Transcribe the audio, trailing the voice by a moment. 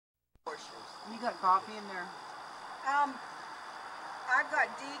You got coffee in there? I've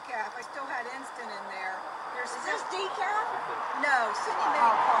got decaf. I still had instant in there. Is this decaf? No, Sydney made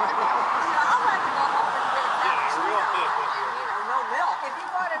coffee. I'll have to go home and get that. No milk. If you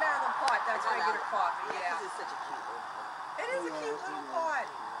bought it out of the pot, that's regular coffee. Yeah. This is such a cute little pot. It is a cute little pot.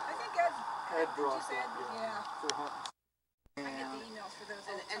 I think Ed brought it. Yeah. I get the emails for those.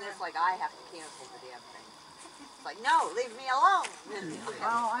 And it's like I have to cancel the damn thing. It's like, no, leave me alone.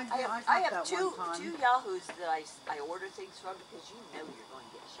 Oh, I have two Yahoos that I order things from because you know you're going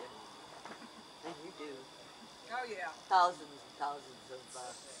to get shit. And you do. Oh yeah. Thousands and thousands of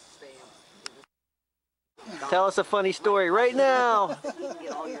spams. Tell us a funny story right now.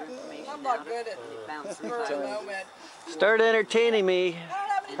 Get all your information. I'm not good at Spur of the moment. Start entertaining me.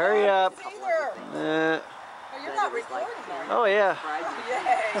 Hurry up. Either. Oh, you're not recording, are you? Oh yeah.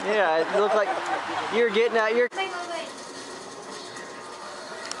 Yay. Yeah, it looked like you're getting out your.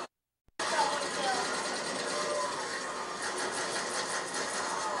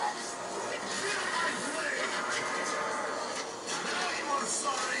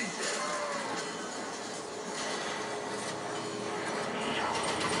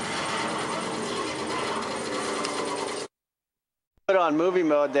 Put on movie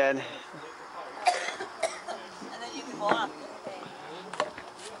mode then. And then you can walk.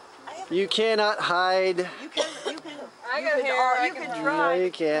 You cannot hide. You can. I got hair. I can No, try. you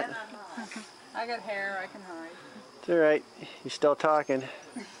can't. I got hair. I can hide. It's all right. You're still talking.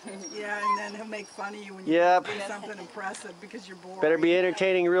 Yeah, and then he'll make fun of you when you Yep. do something impressive because you're bored. Better be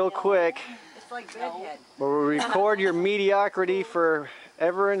entertaining real quick, It's like bedhead. or we'll record your mediocrity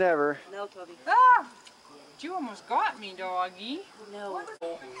forever and ever. No, Toby. Ah! You almost got me, doggy. No.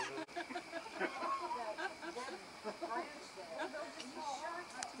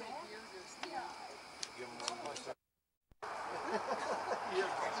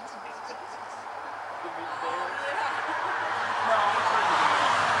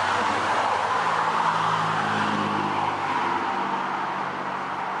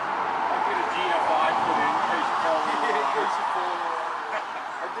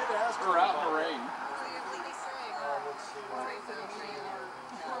 We're out in the rain.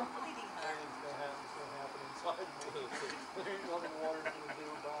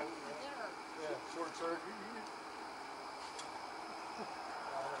 Short surgery.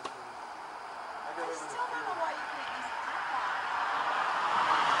 I still don't know why you can't use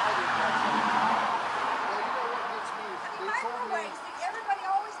a microwaves. Everybody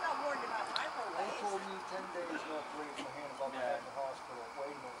always not worried about microwaves. They told me 10 days not to leave my hand above my head in the hospital.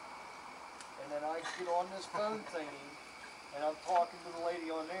 Wait a minute. And then I get on this phone thingy, and I'm talking to the lady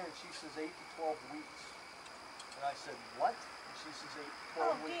on there, and she says 8 to 12 weeks. And I said, what? And she says 8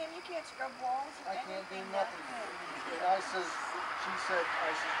 to 12 weeks. Dan, you can't scrub walls. I can't do nothing. And I says, she said,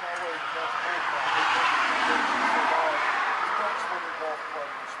 no way, that's bullcrap. She said, you don't swing a golf club,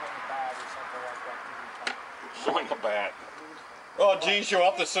 you swing a bat or something like that. Swing a bat. Oh, geez, you'll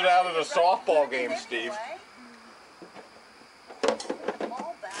have to sit out at a softball game, Steve.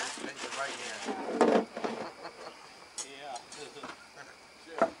 Ball bat.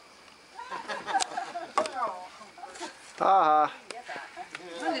 Haha.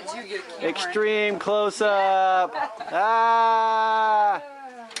 When did you get a camera? Extreme close up. Ah.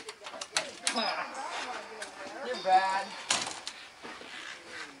 You're bad.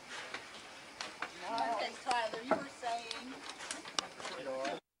 Okay, Tyler, you were saying.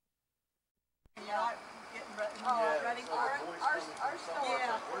 Not getting ready. Oh, ready for it? Our store.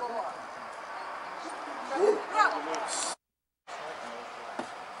 Yeah.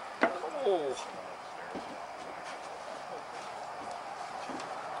 Oh.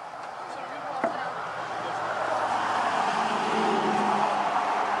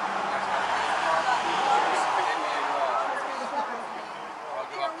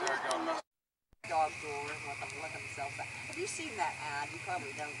 Dog door and let themselves out. Have you seen that ad? You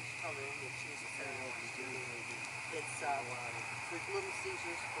probably don't. You probably don't get a chance to say what it's doing. It's for Little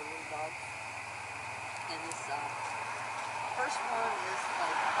Caesars for little dogs. And this first one is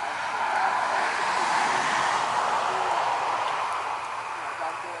like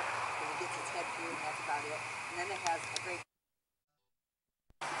dog door, and it gets its head through, and that's about it. And then it has a great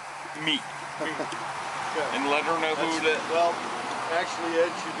Meat. And let her know who to... Well, actually,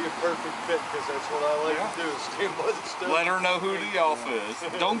 Ed should be a perfect fit because that's what I like to do, is stand by the stove. Let her know who the elf is.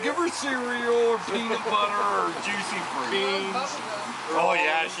 Don't give her cereal or peanut butter or juicy fruit. Beans. Oh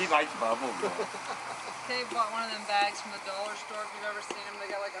yeah, she likes bubble gum. Dave bought one of them bags from the dollar store. If you've ever seen them, they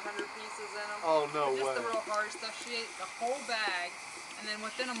got like 100 pieces in them. Oh, no Just way. the real hard stuff. She ate the whole bag, and then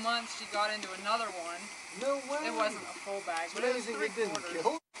within a month she got into another one. No way. It wasn't a full bag, It's but it was amazing 3 it didn't quarters.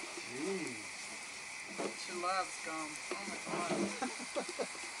 kill. Jeez. love scum. Oh my god.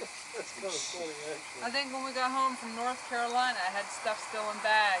 That's kind of funny, actually. I think when we got home from North Carolina, I had stuff still in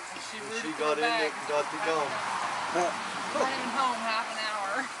bags, and she rooted She through got the in bags. it and got the gum. Not even home half an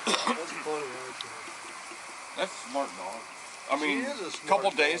hour. That's funny, actually. That's a smart dog. I She mean, is a a smart couple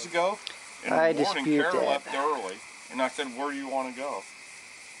dog. days ago, in I the morning, dispute Kara that. left early, and I said, "Where do you want to go?"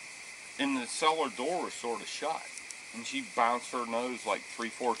 And the cellar door was sort of shut, and she bounced her nose like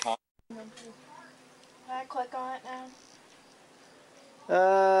 3-4 times. Can I click on it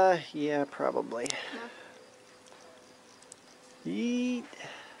now? Yeah, probably. Yeet.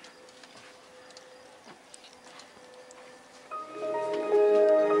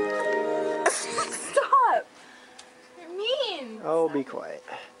 Stop! You're mean! Oh, be quiet.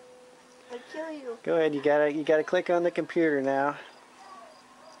 I'll kill you. Go ahead, you gotta click on the computer now.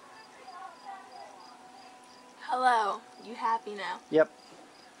 Hello. You happy now? Yep.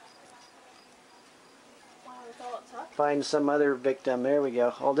 Wow, that's all it took? Find some other victim. There we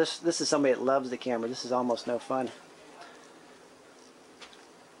go. Oh, this is somebody that loves the camera. This is almost no fun.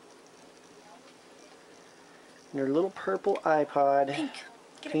 Your little purple iPod. Pink.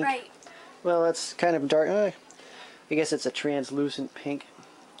 Get Pink. it right. Well, that's kind of dark. I guess it's a translucent pink.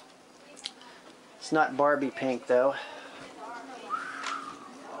 It's not Barbie pink, though.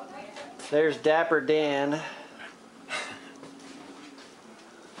 There's Dapper Dan.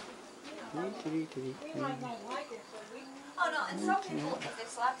 Oh no, and some people, if they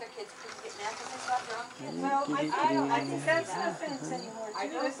slap their kids, people get mad because they slap their own kids. Well, I think that's an offense anymore. I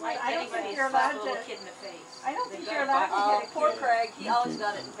too. don't like I don't anybody think you're slap a allowed little to. kid in the face. I don't They've think got you're to allowed to fight. hit a Poor kid. Craig, he always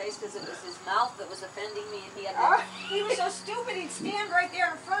got it in the face because it was his mouth that was offending me, and he had to. He was so stupid, he'd stand right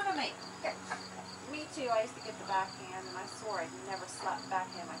there in front of me. Me too. I used to get the backhand, and I swore I'd never slap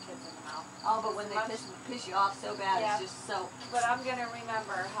backhand my kids in the mouth. Oh, but when they piss you off so bad, Yeah. it's just so. But I'm gonna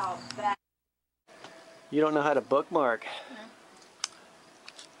remember how bad. You don't know how to bookmark.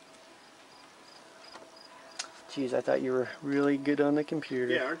 Jeez, I thought you were really good on the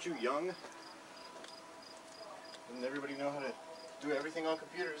computer. Yeah, aren't you young? Doesn't everybody know how to do everything on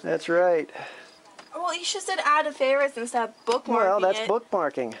computers? That's right. Well, you should have said add a favorites instead of bookmarking Well, that's it.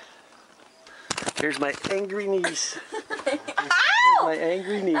 bookmarking. Here's my angry niece. Ow! My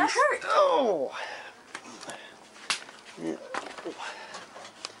angry niece. That hurt. Oh! Yeah.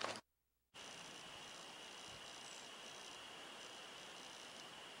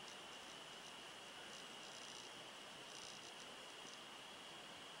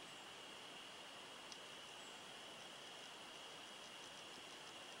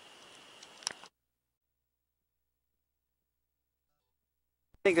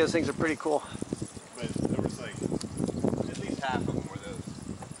 I think those things are pretty cool. But there was like, at least half of them were those.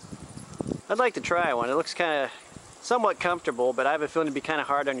 I'd like to try one. It looks kind of somewhat comfortable, but I have a feeling it'd be kind of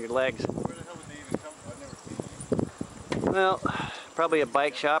hard on your legs. Where the hell would they even come from? I've never seen them. Well, probably a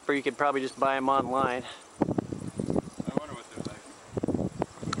bike shop, or you could probably just buy them online. I wonder what they're like.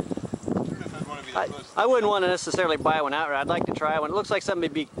 I don't know if I'd want to be that close. I wouldn't want to necessarily buy one outright. I'd like to try one. It looks like something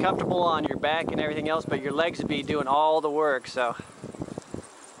would be comfortable on your back and everything else, but your legs would be doing all the work, so.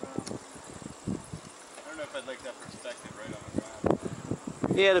 I don't know if I'd like that perspective right on the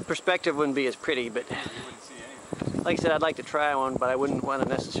ground. Yeah, the perspective wouldn't be as pretty, but You wouldn't see anything. like I said, I'd like to try one, but I wouldn't want to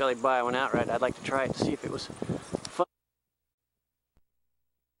necessarily buy one outright. I'd like to try it to see if it was fun.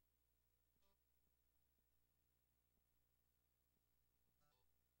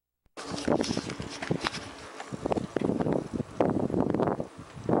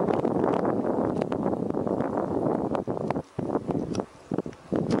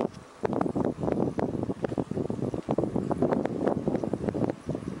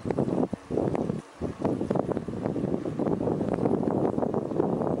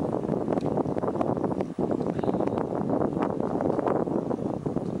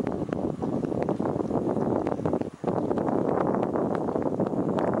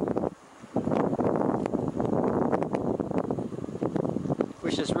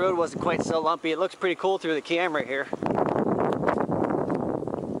 Wish this road wasn't quite so lumpy. It looks pretty cool through the camera here. Wow.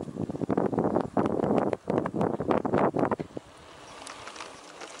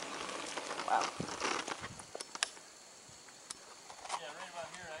 Yeah, right about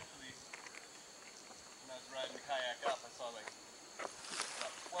here actually, when I was riding the kayak up, I saw like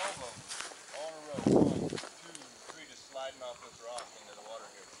about 12 of them all in a row. 1, 2, 3 just sliding off this rock into the water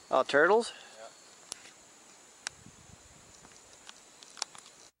here. Oh, turtles? Yeah.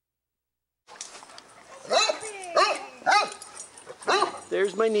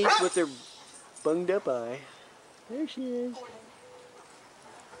 There's my niece with her bunged up eye. There she is.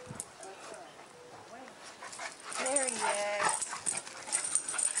 There he is.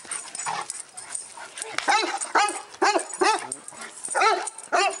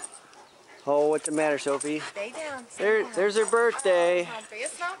 What's the matter, Sophie? Stay down. There's her birthday.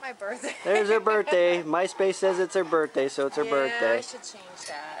 It's not my birthday. There's her birthday. MySpace says it's her birthday, so it's her Yeah, birthday. I should change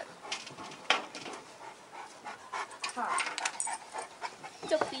that.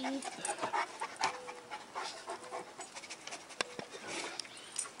 Sophie.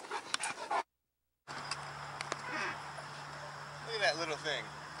 Look at that little thing.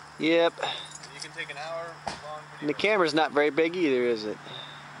 Yep. You can take an hour long And the camera's not very big either, is it?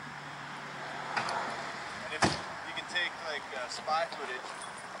 And if you can take like spy footage,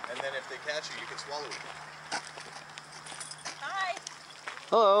 and then if they catch you, you can swallow it. Hi.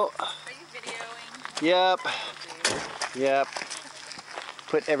 Hello. Are you videoing? Yep. Yep.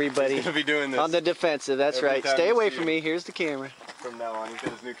 Put everybody He's gonna be doing this on the defensive. That's every right. time Stay you away see from him. me. Here's the camera. From now on, he's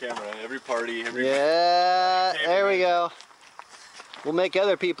got his new camera. Every party, every Yeah. There we go. We'll make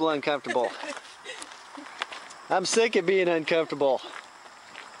other people uncomfortable. I'm sick of being uncomfortable.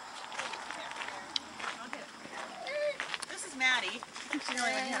 This is Maddie. She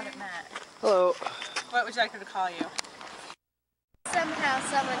really haven't met. Hello. What would you like her to call you? Somehow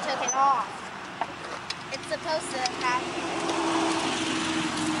someone took it off. It's supposed to happen.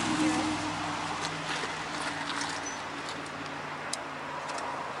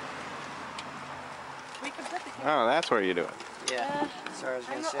 We can put the Oh, that's where you do it. Yeah. Sorry, I was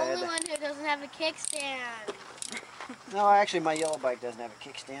I'm gonna the say. I had only to- one who doesn't have a kickstand. No, actually, my yellow bike doesn't have a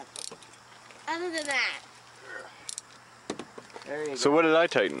kickstand. Other than that. There you go. So what did I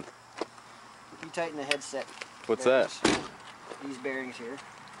tighten? You tighten the headset. What's bearings. These bearings here.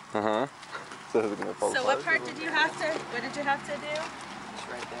 Uh-huh. So what part did you have to, what did you have to do? It's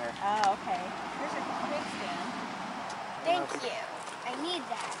right there. Oh, okay. Here's your kickstand. Thank you. I need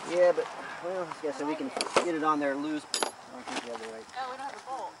that. Yeah, but, well, yeah, so we can get it on there loose, but I don't think you have the right. Oh, we don't have a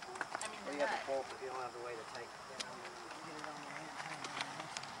bolt. I mean, Well, the you have nut. the bolt, but you don't have the way to tighten it down. Get it on your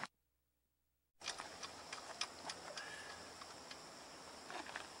hand.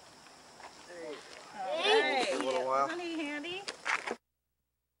 There you go. Hey, For a little while. Honey, handy.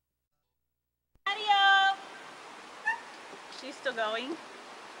 Adio. She's still going.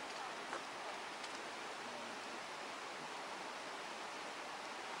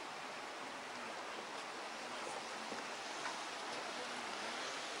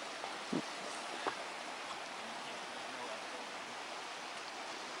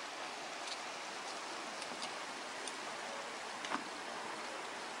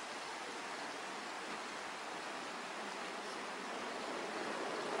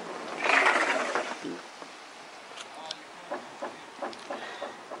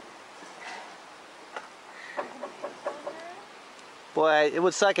 Boy, it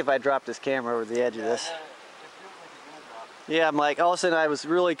would suck if I dropped this camera over the edge of this. Yeah, I'm like, all of a sudden I was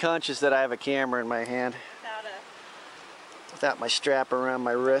really conscious that I have a camera in my hand without my strap around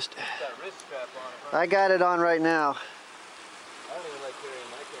my wrist. That wrist strap on it. I got it on right now. I don't even like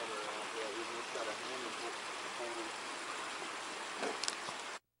carrying my camera around for that reason. It's got a hand holder.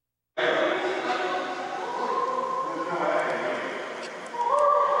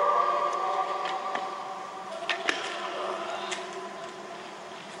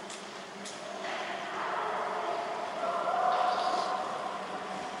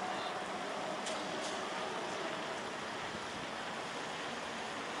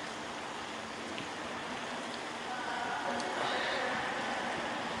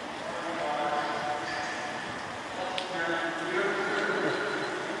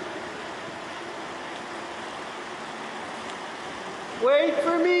 Wait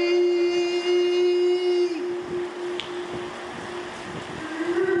for me!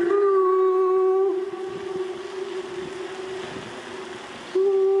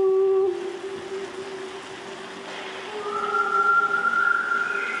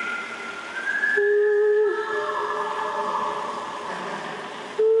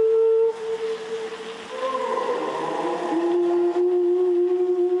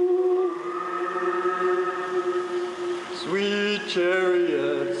 Sweet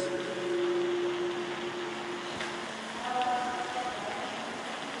chariots.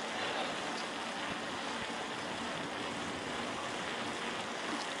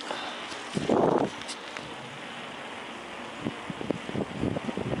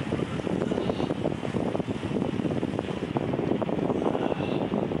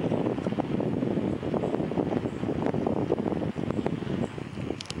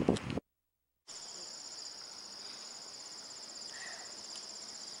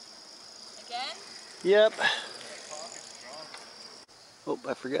 Yep. Oh,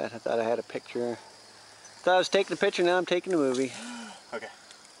 I forgot. I thought I had a picture. Thought I was taking a picture, now I'm taking a movie. Okay.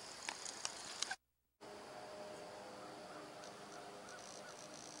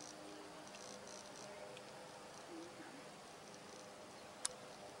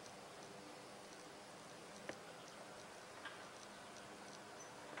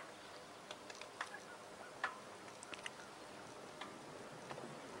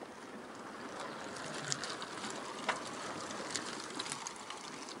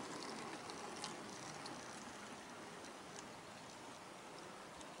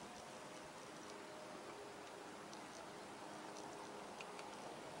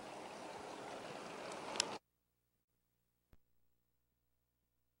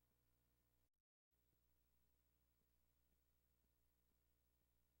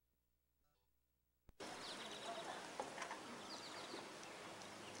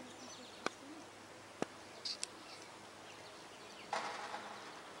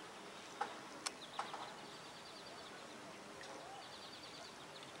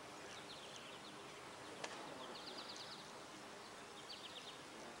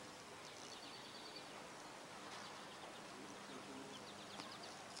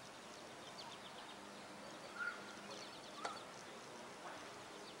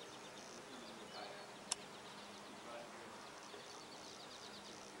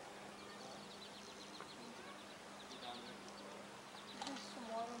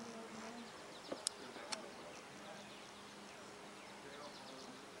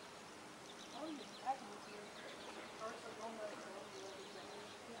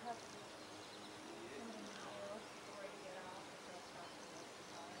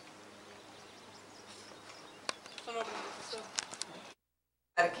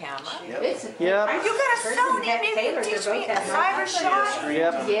 A camera. Yep. You got a Sony. Maybe you can teach me a fiber shot.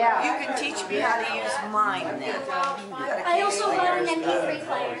 Yep. Yeah. You can teach me how to use mine then. I also got an MP3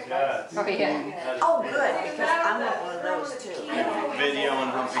 player. Oh, yeah. Oh, good, because I want one of those too. Video and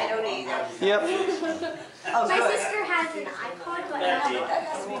I don't either. Yep. Oh, My good. sister has an iPod, but I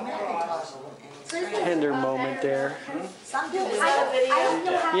Tender moment there. Some do don't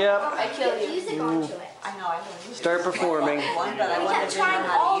know how Yep. to put music onto it. I know, I don't either. Start performing. One, but I We want kept to learn trying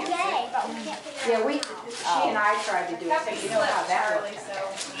how all to use day, it. but we can't figure Yeah, it she and I tried to do it, so you know how that works.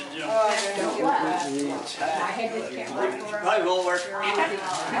 My head just can't work for her. I will work. I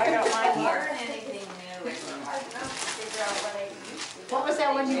don't mind here. What was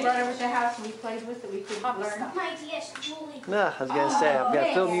that one you brought over to the house and we played with that we couldn't learn? My idea, Julie. No, I was gonna say I've got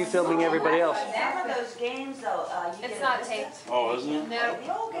to film you filming everybody else. Some of those games though, you It's get not a- taped. Oh, isn't it? No.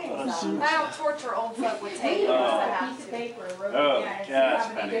 The old games. I don't torture old folk with tape. A piece of paper and wrote Oh, it down and see yeah, how it's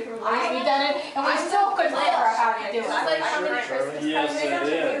many funny. different ways we done it, and we still couldn't figure out how to do it. Yes,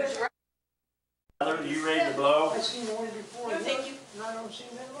 it is. You ready to blow? I seen one before. Thank you. I don't see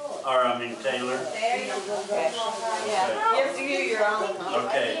that at all. Or, I mean, Taylor. There you go. Yeah. You have to do your own.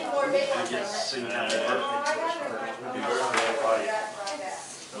 Okay. We get to sing happy birthday to us first. Happy birthday, everybody.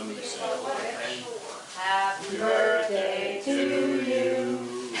 Happy birthday